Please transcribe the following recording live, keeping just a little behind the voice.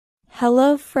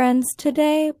Hello friends,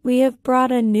 today we have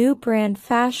brought a new brand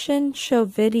fashion show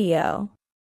video.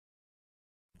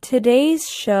 Today's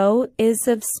show is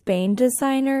of Spain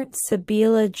designer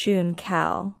Sibylla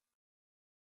Juncal.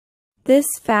 This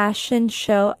fashion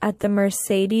show at the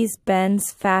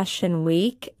Mercedes-Benz Fashion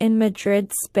Week in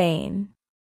Madrid, Spain.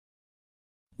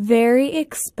 Very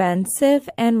expensive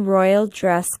and royal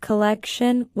dress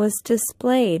collection was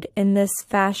displayed in this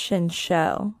fashion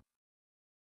show.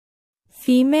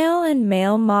 Female and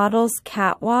male models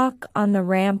catwalk on the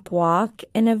ramp walk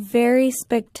in a very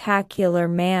spectacular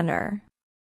manner.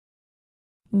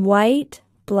 White,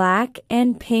 black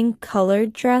and pink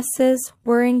colored dresses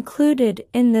were included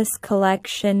in this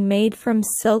collection made from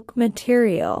silk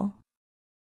material.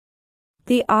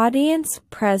 The audience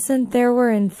present there were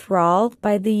enthralled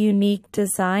by the unique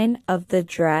design of the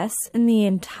dress in the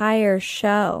entire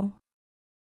show.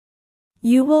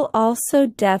 You will also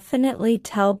definitely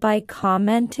tell by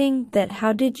commenting that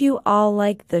how did you all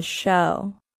like the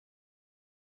show.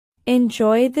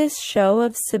 Enjoy this show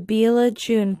of Sibylla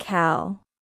Juncal.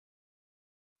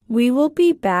 We will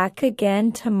be back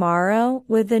again tomorrow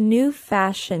with a new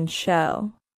fashion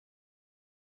show.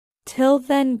 Till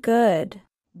then, good.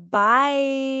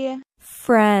 Bye.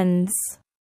 Friends.